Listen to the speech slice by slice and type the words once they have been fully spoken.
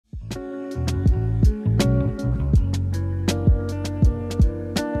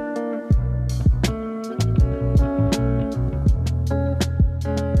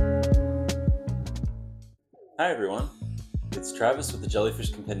Hi everyone, it's Travis with the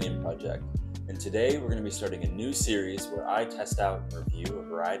Jellyfish Compendium Project, and today we're going to be starting a new series where I test out and review a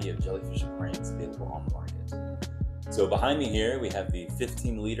variety of jellyfish aquariums available on the market. So behind me here we have the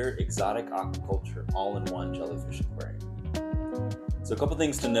 15-liter exotic aquaculture all-in-one jellyfish aquarium. So a couple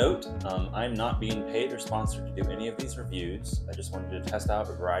things to note, I'm not being paid or sponsored to do any of these reviews. I just wanted to test out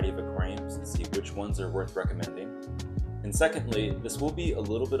a variety of aquariums and see which ones are worth recommending. And secondly, this will be a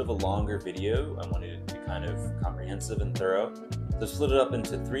little bit of a longer video. I wanted it to be kind of comprehensive and thorough. So split it up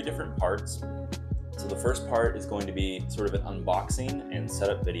into 3 different parts. So the first part is going to be sort of an unboxing and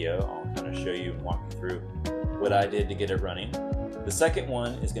setup video. I'll kind of show you and walk you through what I did to get it running. The second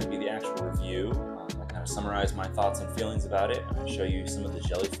one is going to be the actual review. I kind of summarize my thoughts and feelings about it, and I show you some of the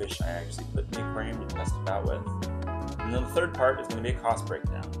jellyfish I actually put in the aquarium to test it out with. And then the third part is going to be a cost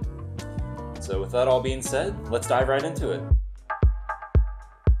breakdown. So with that all being said, let's dive right into it.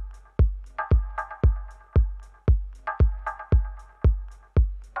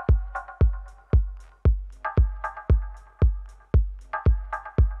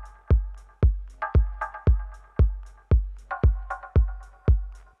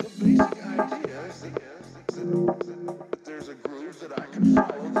 The basic idea is that there's a groove that I can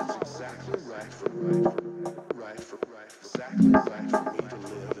follow that's exactly right for me to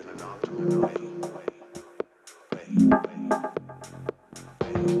live in an optimal way.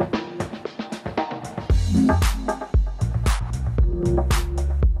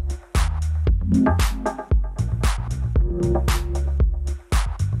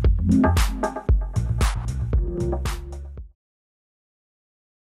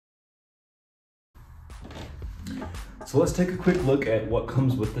 So let's take a quick look at what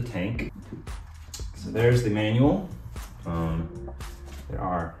comes with the tank. So there's the manual. There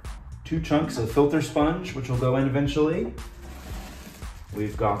are 2 chunks of filter sponge, which will go in eventually.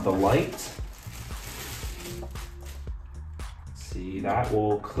 We've got the light. See, that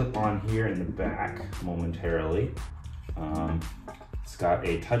will clip on here in the back momentarily. It's got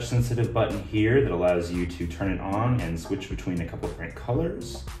a touch sensitive button here that allows you to turn it on and switch between a couple of different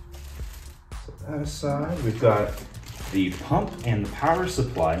colors. Set that aside. We've got the pump and the power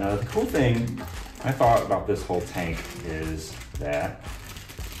supply. Now the cool thing I thought about this whole tank is that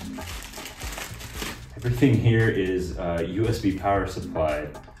everything here is USB power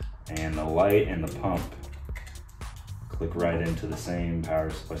supplied, and the light and the pump click right into the same power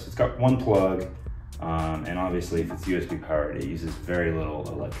supply. So it's got one plug, and obviously if it's USB powered, it uses very little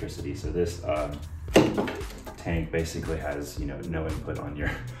electricity. So this tank basically has, no input on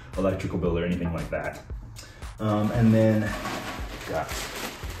your electrical bill or anything like that. And then got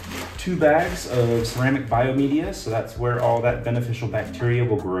 2 bags of ceramic biomedia, so that's where all that beneficial bacteria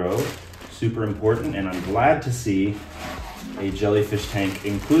will grow. Super important, and I'm glad to see a jellyfish tank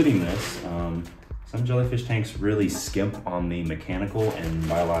including this. Some jellyfish tanks really skimp on the mechanical and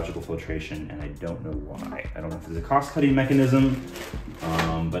biological filtration, and I don't know why. I don't know if there's a cost-cutting mechanism,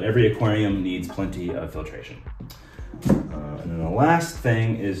 but every aquarium needs plenty of filtration. And then the last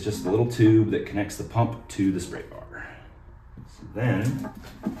thing is just a little tube that connects the pump to the spray bar. So then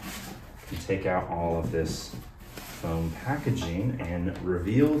you take out all of this foam packaging and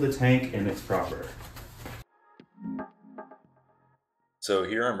reveal the tank in its proper. So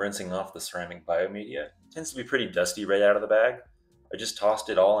here I'm rinsing off the ceramic biomedia. It tends to be pretty dusty right out of the bag. I just tossed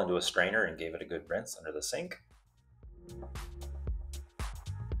it all into a strainer and gave it a good rinse under the sink.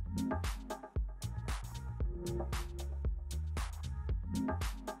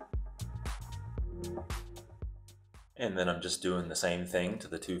 And then I'm just doing the same thing to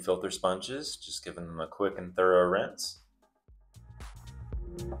the 2 filter sponges, just giving them a quick and thorough rinse.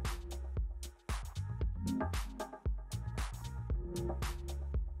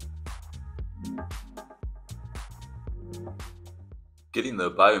 Getting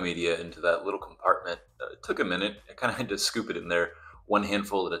the biomedia into that little compartment took a minute. I kind of had to scoop it in there one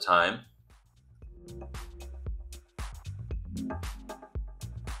handful at a time.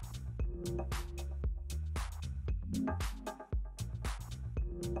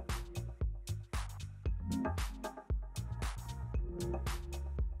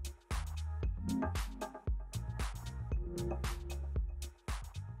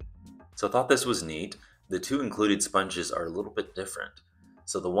 So I thought this was neat. The 2 included sponges are a little bit different.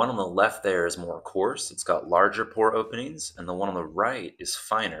 So the one on the left there is more coarse, it's got larger pore openings, and the one on the right is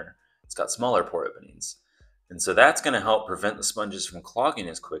finer, it's got smaller pore openings. And so that's going to help prevent the sponges from clogging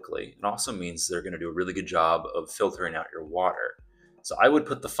as quickly. It also means they're going to do a really good job of filtering out your water. So I would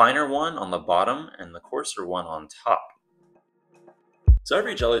put the finer one on the bottom and the coarser one on top. So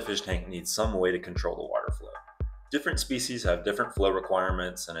every jellyfish tank needs some way to control the water flow. Different species have different flow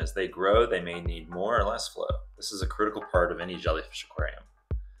requirements, and as they grow, they may need more or less flow. This is a critical part of any jellyfish aquarium.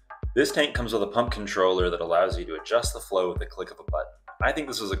 This tank comes with a pump controller that allows you to adjust the flow with the click of a button. I think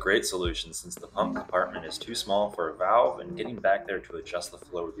this was a great solution since the pump compartment is too small for a valve, and getting back there to adjust the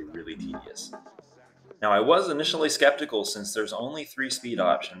flow would be really tedious. Now, I was initially skeptical since there's only 3 speed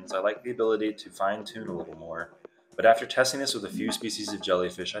options. I like the ability to fine-tune a little more, but after testing this with a few species of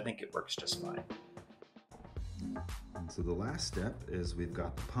jellyfish, I think it works just fine. And so the last step is we've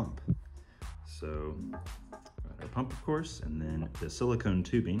got the pump. So our pump, of course, and then the silicone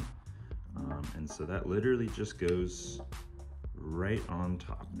tubing. And so that literally just goes right on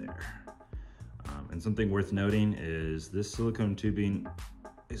top there. And something worth noting is this silicone tubing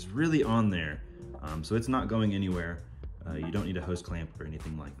is really on there. So it's not going anywhere. You don't need a hose clamp or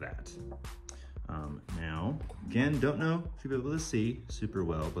anything like that. Now, again, don't know if you'll be able to see super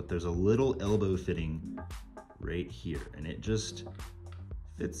well, but there's a little elbow fitting right here, and it just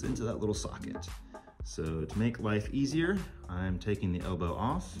fits into that little socket. So to make life easier, I'm taking the elbow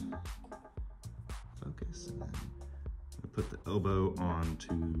off. Focus, and then put the elbow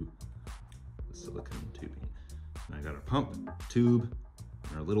onto the silicone tubing. And I got our pump, tube,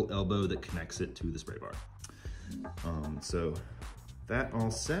 and our little elbow that connects it to the spray bar. So that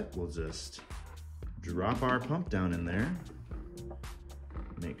all set, we'll just drop our pump down in there.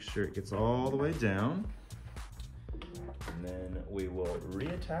 Make sure it gets all the way down. And then we will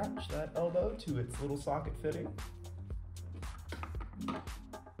reattach that elbow to its little socket fitting.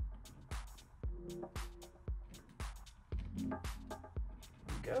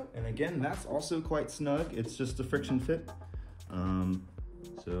 Go. And again, that's also quite snug. It's just a friction fit.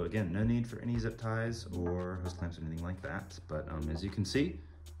 So again, no need for any zip ties or hose clamps or anything like that. But as you can see,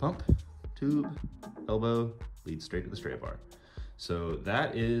 pump, tube, elbow, leads straight to the spray bar. So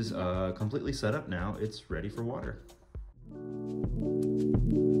that is completely set up now. It's ready for water.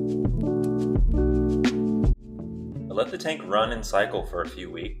 I let the tank run and cycle for a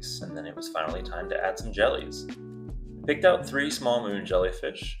few weeks, and then it was finally time to add some jellies. I picked out 3 small moon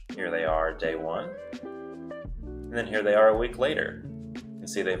jellyfish. Here they are day 1, and then here they are a week later. You can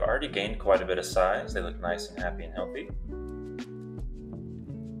see they've already gained quite a bit of size. They look nice and happy and healthy.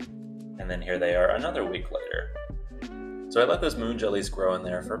 And then here they are another week later. So I let those moon jellies grow in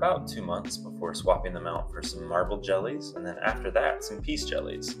there for about 2 months before swapping them out for some marble jellies, and then after that, some peace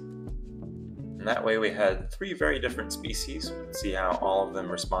jellies. And that way we had 3 very different species. We could see how all of them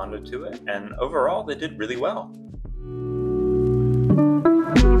responded to it, and overall they did really well.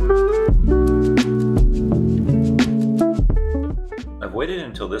 I've waited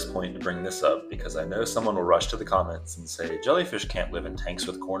until this point to bring this up because I know someone will rush to the comments and say jellyfish can't live in tanks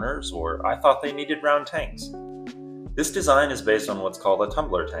with corners, or I thought they needed round tanks. This design is based on what's called a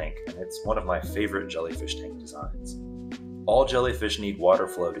tumbler tank, and it's one of my favorite jellyfish tank designs. All jellyfish need water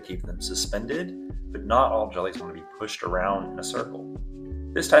flow to keep them suspended, but not all jellies want to be pushed around in a circle.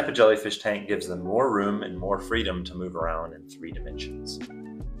 This type of jellyfish tank gives them more room and more freedom to move around in 3 dimensions.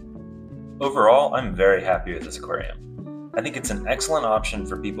 Overall, I'm very happy with this aquarium. I think it's an excellent option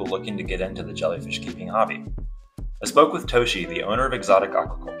for people looking to get into the jellyfish keeping hobby. I spoke with Toshi, the owner of Exotic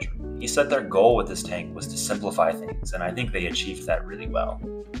Aquaculture. He said their goal with this tank was to simplify things, and I think they achieved that really well.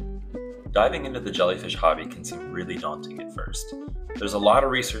 Diving into the jellyfish hobby can seem really daunting at first. There's a lot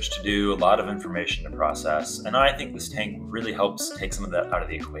of research to do, a lot of information to process, and I think this tank really helps take some of that out of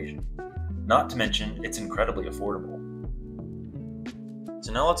the equation. Not to mention, it's incredibly affordable.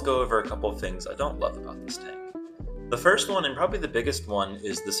 So now let's go over a couple of things I don't love about this tank. The first one, and probably the biggest one,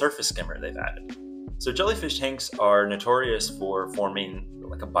 is the surface skimmer they've added. So jellyfish tanks are notorious for forming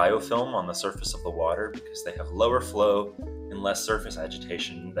like a biofilm on the surface of the water because they have lower flow and less surface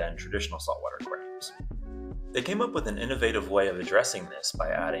agitation than traditional saltwater aquariums. They came up with an innovative way of addressing this by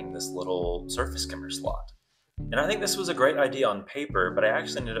adding this little surface skimmer slot. And I think this was a great idea on paper, but I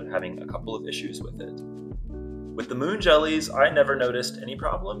actually ended up having a couple of issues with it. With the moon jellies, I never noticed any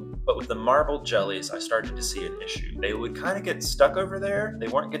problem, but with the marble jellies, I started to see an issue. They would kind of get stuck over there. They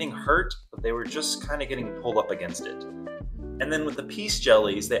weren't getting hurt, but they were just kind of getting pulled up against it. And then with the peace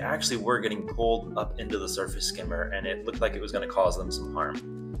jellies, they actually were getting pulled up into the surface skimmer, and it looked like it was going to cause them some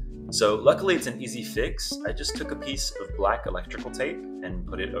harm. So luckily it's an easy fix. I just took a piece of black electrical tape and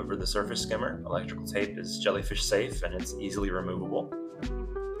put it over the surface skimmer. Electrical tape is jellyfish safe and it's easily removable.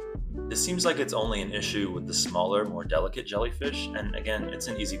 This seems like it's only an issue with the smaller, more delicate jellyfish, and again, it's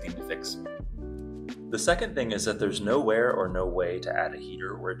an easy thing to fix. The second thing is that there's nowhere or no way to add a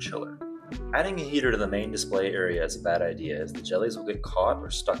heater or a chiller. Adding a heater to the main display area is a bad idea as the jellies will get caught or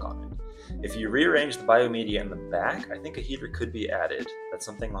stuck on it. If you rearrange the biomedia in the back, I think a heater could be added. That's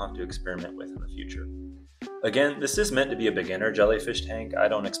something we'll have to experiment with in the future. Again, this is meant to be a beginner jellyfish tank. I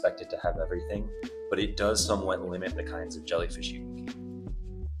don't expect it to have everything, but it does somewhat limit the kinds of jellyfish you can keep.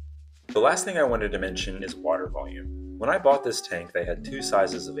 The last thing I wanted to mention is water volume. When I bought this tank, they had two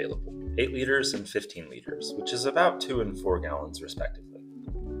sizes available, 8 liters and 15 liters, which is about 2 and 4 gallons respectively.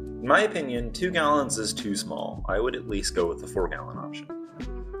 In my opinion, 2 gallons is too small. I would at least go with the 4-gallon option.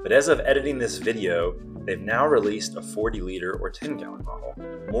 But as of editing this video, they've now released a 40-liter or 10-gallon model.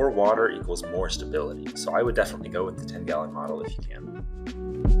 More water equals more stability, so I would definitely go with the 10-gallon model if you can.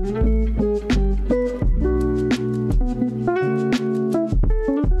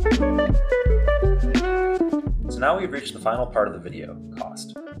 So now we've reached the final part of the video,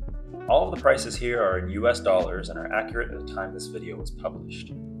 cost. All of the prices here are in US dollars and are accurate at the time this video was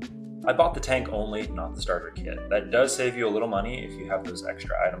published. I bought the tank only, not the starter kit. That does save you a little money if you have those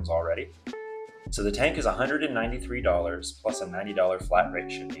extra items already. So the tank is $193 plus a $90 flat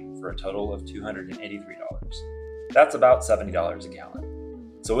rate shipping for a total of $283. That's about $70 a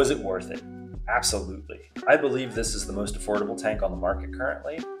gallon. So is it worth it? Absolutely. I believe this is the most affordable tank on the market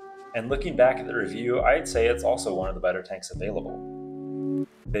currently, and looking back at the review, I'd say it's also one of the better tanks available.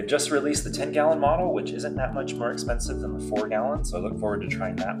 They've just released the 10-gallon model, which isn't that much more expensive than the 4-gallon, so I look forward to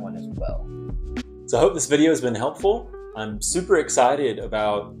trying that one as well. So I hope this video has been helpful. I'm super excited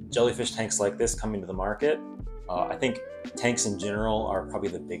about jellyfish tanks like this coming to the market. I think tanks in general are probably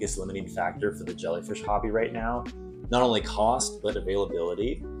the biggest limiting factor for the jellyfish hobby right now. Not only cost, but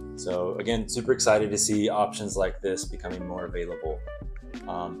availability. So again, super excited to see options like this becoming more available.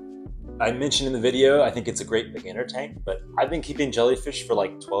 I mentioned in the video, I think it's a great beginner tank, but I've been keeping jellyfish for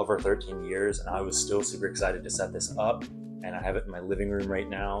like 12 or 13 years, and I was still super excited to set this up, and I have it in my living room right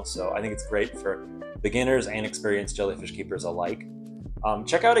now. So I think it's great for beginners and experienced jellyfish keepers alike.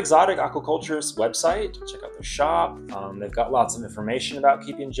 Check out Exotic Aquaculture's website, check out their shop. They've got lots of information about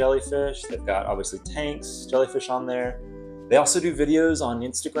keeping jellyfish. They've got obviously tanks, jellyfish on there. They also do videos on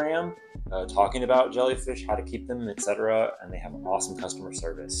Instagram talking about jellyfish, how to keep them, etc. And they have awesome customer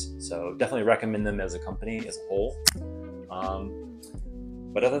service. So definitely recommend them as a company as a whole.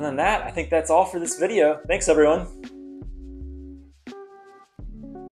 But other than that, I think that's all for this video. Thanks everyone.